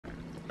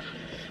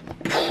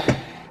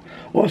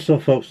What's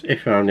up folks,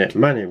 if you're on it,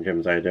 my name is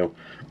James Eyup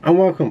and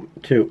welcome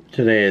to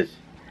today's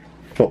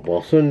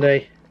Football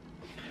Sunday.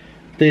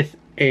 This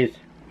is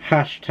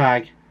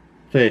hashtag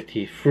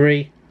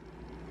 33,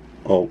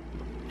 oh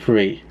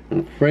 3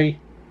 and 3,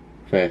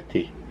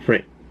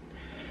 33.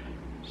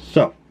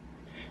 So,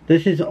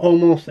 this is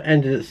almost the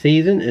end of the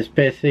season. It's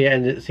basically the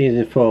end of the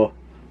season for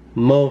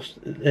most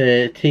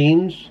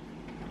teams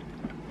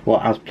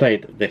what has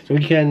played this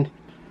weekend.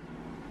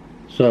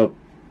 So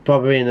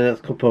probably in the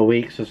next couple of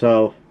weeks or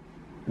so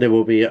there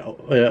will be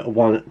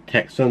one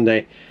Tech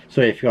Sunday.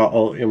 So if you've got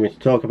all you want me to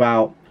talk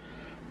about,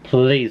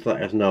 please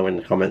let us know in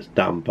the comments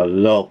down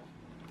below.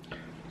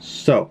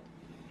 So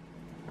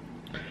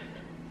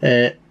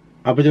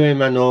I'll be doing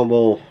my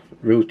normal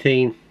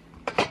routine,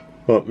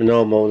 but my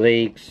normal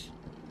leagues,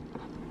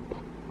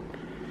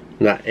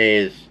 and that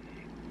is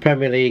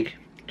Premier League,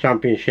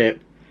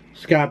 Championship,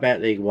 Sky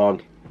Bet League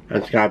 1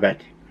 and Sky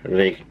Bet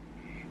League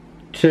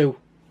 2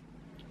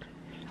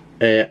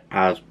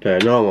 as per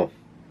normal.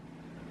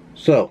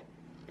 So,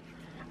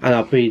 and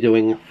I'll be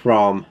doing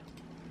from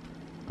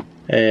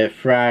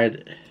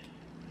Friday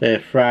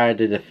the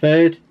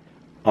 3rd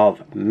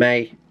of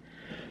May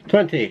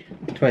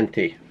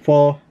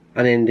 2024,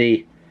 and in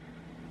the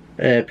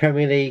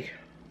Premier League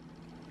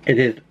it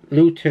is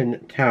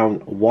Luton Town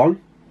 1,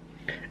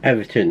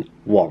 Everton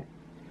 1,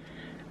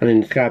 and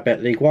in the Sky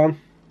Bet League 1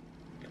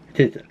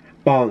 it is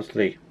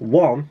Barnsley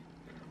 1,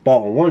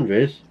 Bolton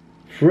Wanderers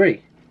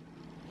 3,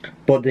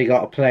 but they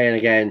got to play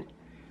again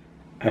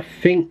I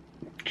think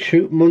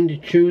Monday,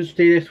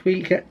 Tuesday this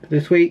week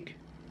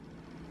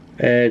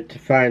to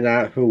find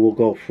out who will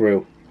go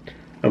through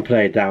and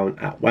play down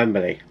at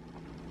Wembley.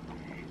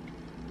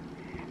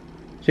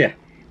 So yeah,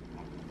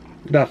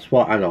 that's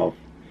what I know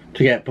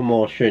to get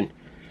promotion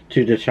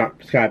to the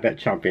Sky Bet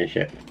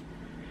Championship.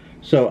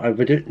 So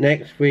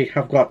next week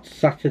I've got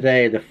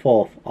Saturday the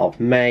 4th of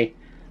May.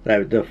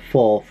 Let the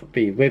 4th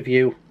be with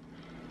you,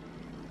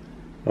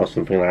 or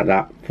something like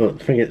that. I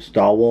think it's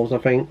Star Wars, I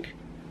think.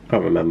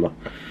 Can't remember.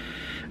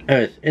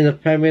 Anyways, in the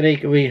Premier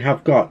League we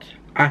have got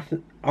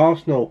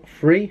Arsenal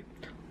 3,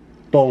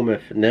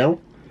 Bournemouth 0,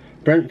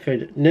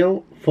 Brentford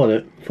 0,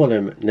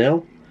 Fulham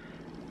 0,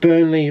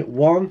 Burnley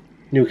 1,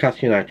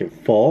 Newcastle United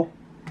 4,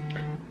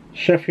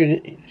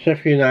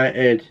 Sheffield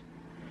United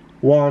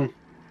 1,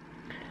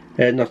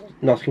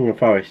 Nottingham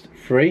Forest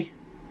 3,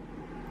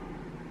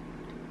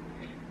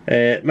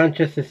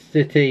 Manchester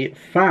City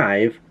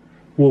 5,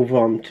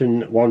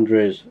 Wolverhampton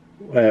Wanderers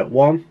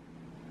 1,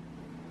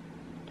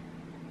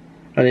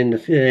 and in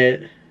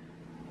the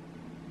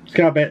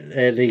Sky Bet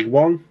League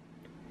 1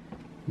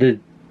 they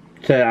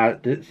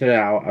set it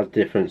out as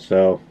different,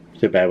 so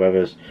bear with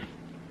us.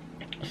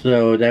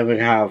 So then we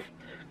have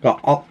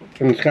got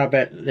in Sky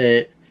Bet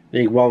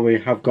League 1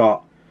 we have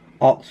got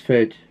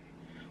Oxford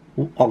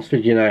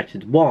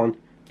United 1,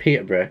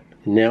 Peterborough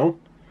 0,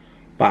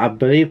 but I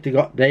believe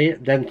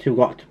them two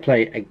got to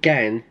play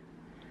again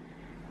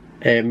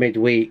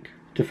midweek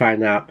to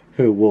find out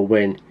who will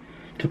win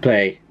to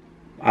play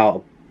out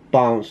of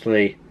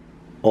Barnsley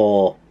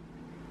or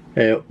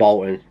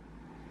Bolton.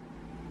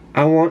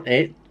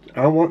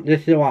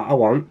 This is what I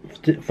want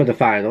for the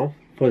final,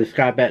 for the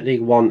Sky Bet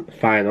League 1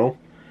 final.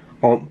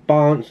 I want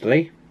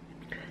Barnsley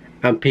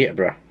and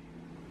Peterborough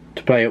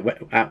to play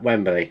at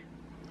Wembley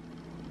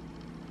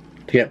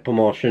to get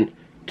promotion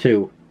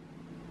to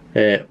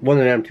one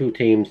of them two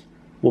teams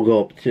will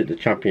go up to the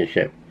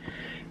Championship.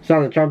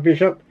 So the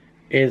Championship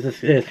is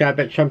the Sky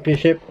Bet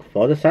Championship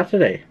for the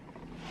Saturday.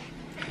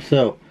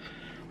 So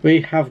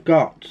we have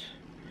got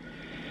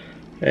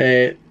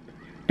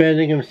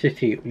Birmingham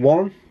City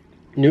 1,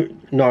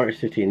 Norwich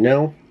City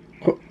 0,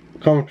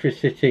 Coventry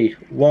City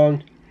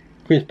 1,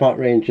 Queen's Park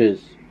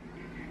Rangers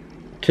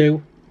 2,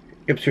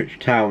 Ipswich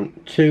Town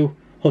 2,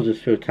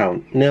 Huddersfield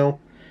Town 0,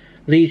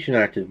 Leeds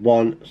United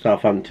 1,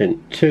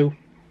 Southampton 2,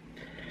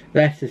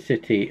 Leicester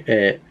City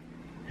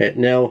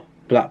 0,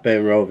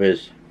 Blackburn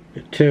Rovers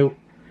 2,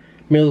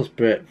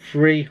 Middlesbrough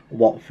 3,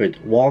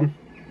 Watford 1,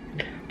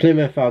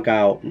 Plymouth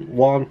Argyle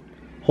 1,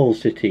 Hull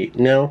City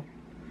 0,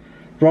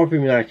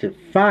 Rotherham United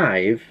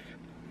 5,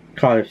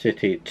 Cardiff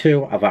City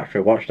 2. I've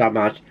actually watched that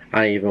match.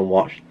 I even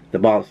watched the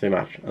Barnsley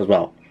match as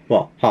well.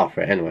 Well, half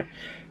of it anyway.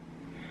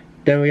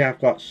 Then we have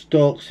got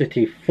Stoke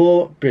City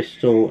 4,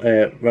 Bristol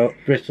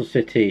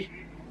City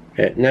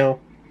 0,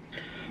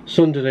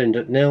 Sunderland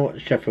 0,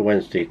 Sheffield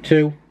Wednesday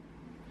 2,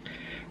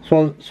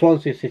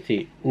 Swansea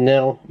City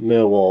 0,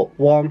 Millwall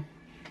 1,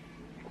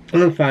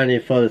 and finally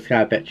for the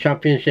Sky Bet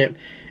Championship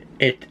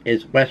it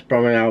is West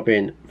Brom and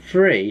Albion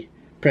 3,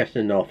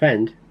 Preston North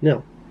End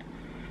 0.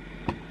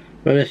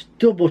 But let's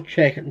double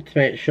check to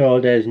make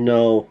sure there's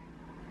no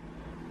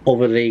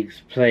other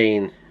leagues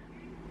playing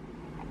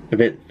a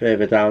bit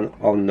further down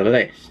on the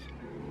list.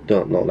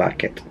 Don't know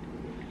that yet.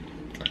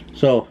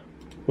 So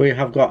we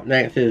have got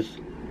next is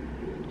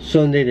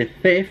Sunday the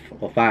 5th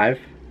or 5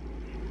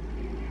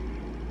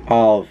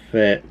 of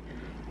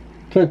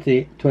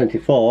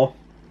 2024,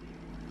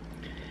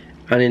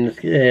 and in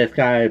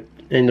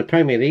the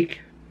Premier League,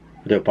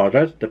 I do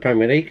apologise, the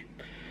Premier League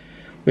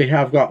We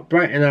have got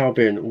Brighton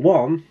Albion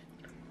 1,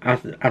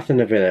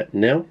 Aston Villa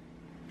 0,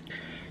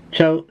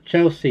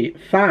 Chelsea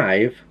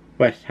 5,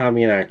 West Ham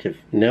United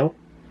 0,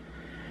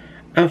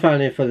 and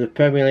finally for the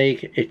Premier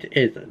League it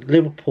is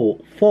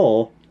Liverpool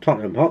 4,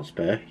 Tottenham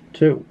Hotspur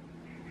 2.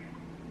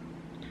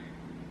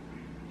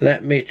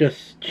 Let me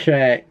just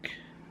check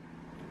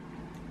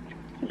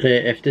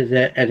if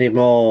there's any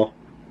more.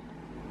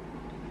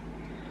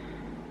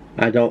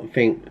 I don't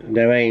think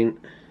there ain't,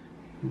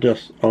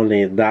 just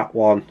only that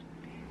one,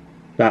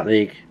 that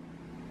league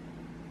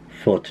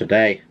for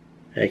today,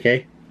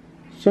 okay,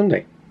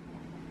 Sunday.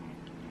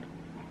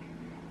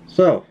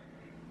 So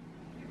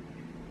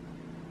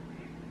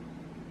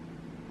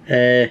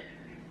that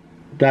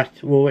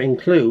will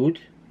include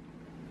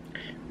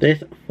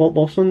this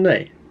football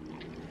Sunday.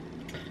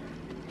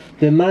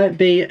 There might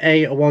be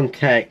a one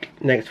tech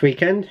next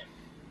weekend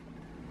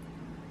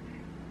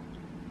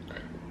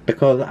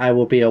because I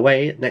will be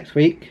away next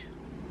week,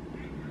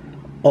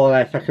 or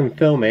else I can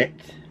film it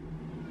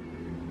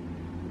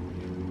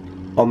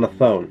on my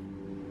phone,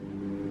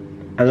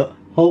 and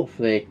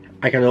hopefully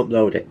I can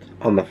upload it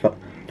on my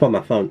from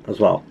my phone as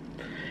well.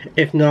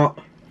 If not,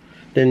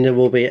 then there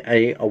will be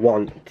a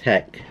one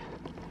tech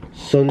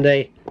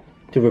Sunday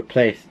to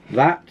replace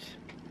that,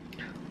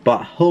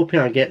 but hoping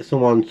I get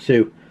someone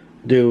to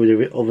do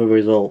the other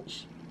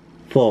results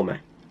for me.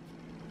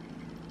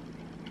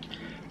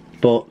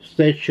 But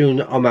stay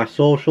tuned on my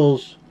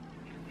socials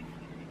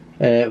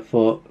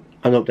for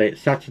an update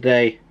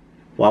Saturday,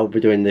 what I'll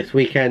be doing this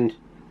weekend,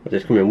 or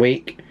this coming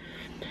week,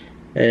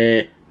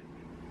 and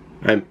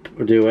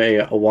do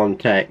a one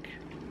tech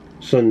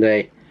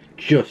Sunday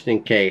just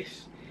in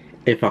case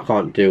if I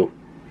can't do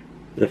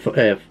the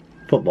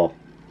football.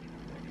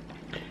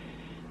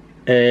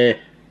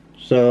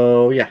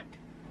 So yeah,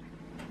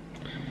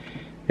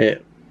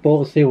 but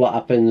we'll see what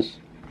happens.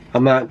 I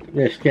might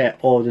just get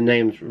all the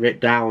names written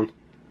down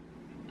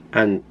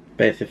and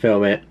basically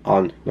film it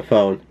on my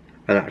phone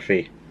and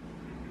actually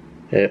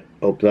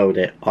upload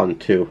it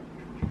onto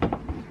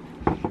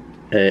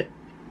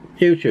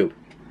YouTube,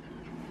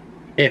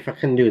 if I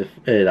can do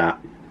that.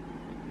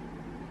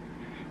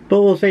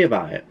 But we'll see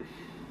about it.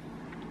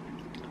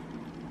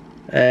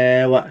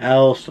 What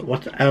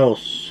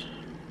else?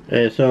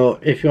 So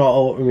if you're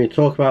all going to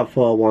talk about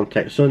for One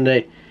Tech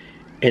Sunday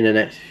in the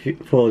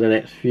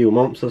next few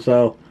months or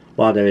so,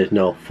 while there is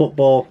no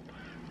football,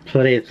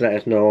 please let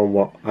us know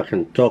what I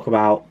can talk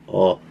about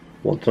or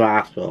want to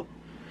ask or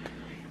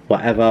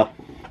whatever.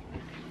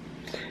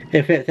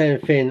 If it's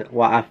anything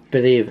what I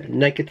believe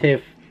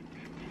negative,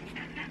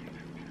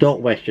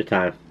 don't waste your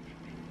time.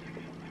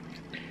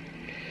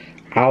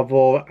 I've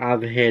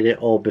heard it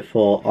all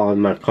before on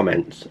my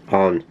comments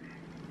on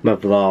my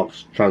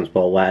vlogs,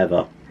 transport,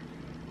 whatever.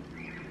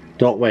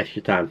 Don't waste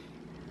your time.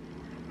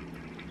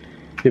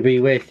 You'll be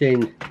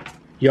wasting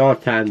your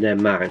time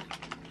than mine.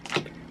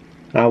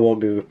 I won't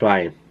be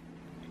replying.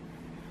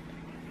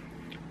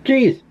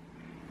 Jeez.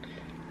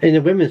 In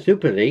the Women's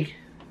Super League,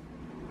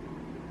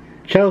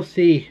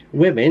 Chelsea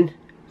Women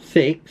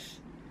 6,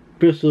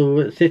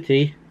 Bristol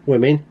City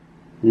Women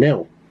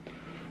 0.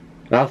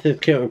 That's who's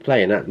currently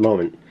playing at the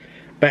moment.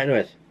 But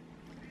anyways,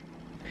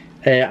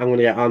 I'm going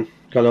to get on.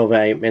 Gone over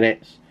 8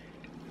 minutes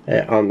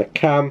on the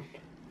cam.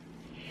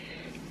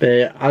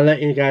 I'll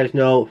let you guys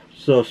know.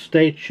 So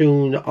stay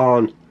tuned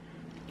on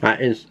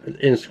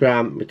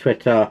Instagram, my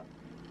Twitter,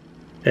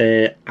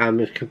 and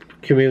my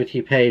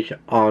community page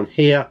on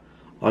here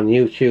on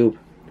YouTube.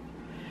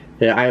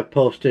 I have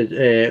posted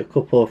a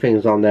couple of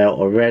things on there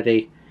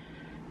already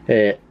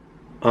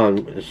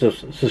on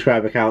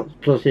subscriber accounts.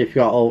 Plus, if you've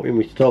got all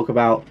me to talk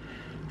about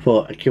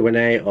for a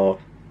Q&A or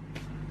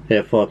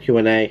for a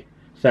Q&A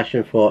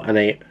session for an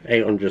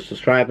 800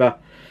 subscriber,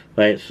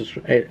 but it's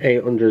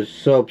 800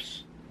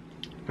 subs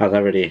as I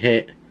already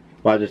hit.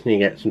 But I just need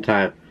to get some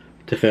time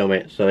to film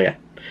it. So yeah.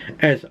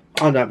 As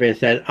on that being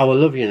said, I will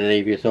love you and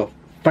leave you. So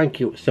thank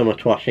you so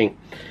much for watching.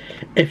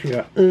 If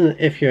you're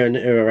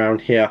new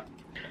around here,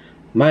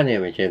 my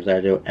name is James.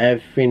 I do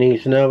everything you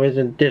need to know is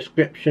in the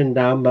description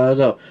down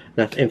below.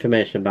 That's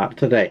information about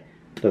today,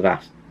 the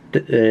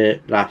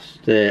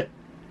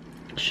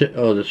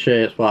all the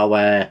shirts what I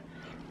wear,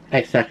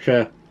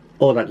 etc.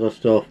 All that good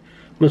stuff.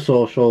 My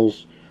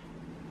socials,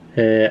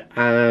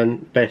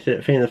 and basically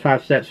I think the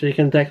 5 steps you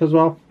can take as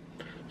well.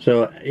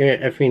 So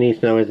everything you need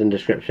to know is in the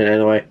description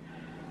anyway.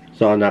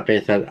 So on that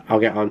being said, I'll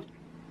get on.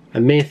 I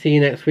may see you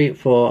next week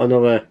for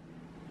another,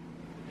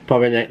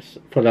 probably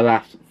for the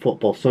last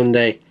football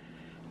Sunday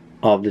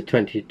of the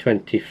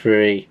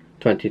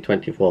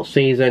 2023-2024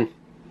 season,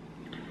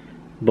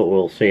 but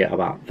we'll see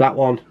about that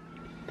one.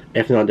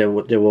 If not, there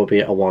will be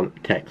a One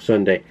Tech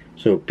Sunday,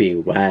 so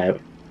beware,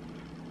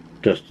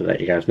 just to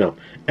let you guys know.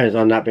 And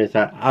on that being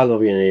said, I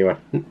love you anyway.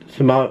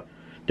 Tomorrow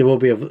there will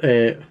be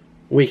a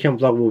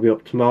weekend vlog will be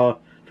up tomorrow,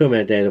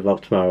 filming a daily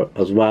vlog tomorrow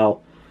as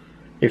well.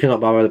 If you're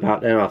not bothered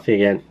about them, I'll see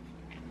you again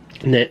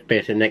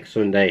basically next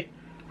Sunday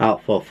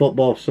out for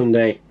football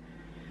Sunday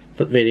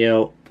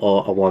video,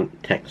 or a One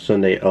Tech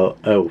Sunday, or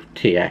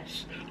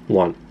OTS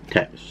One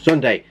Tech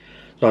Sunday.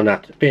 So on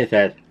that being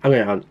said, I'm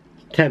going on.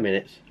 10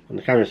 minutes on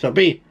the camera. So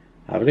be,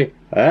 have a good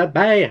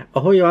bye. I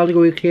hope you all have a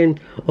good weekend.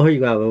 I hope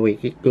you have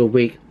a good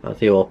week. I'll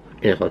see you all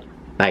in the next one.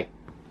 Bye.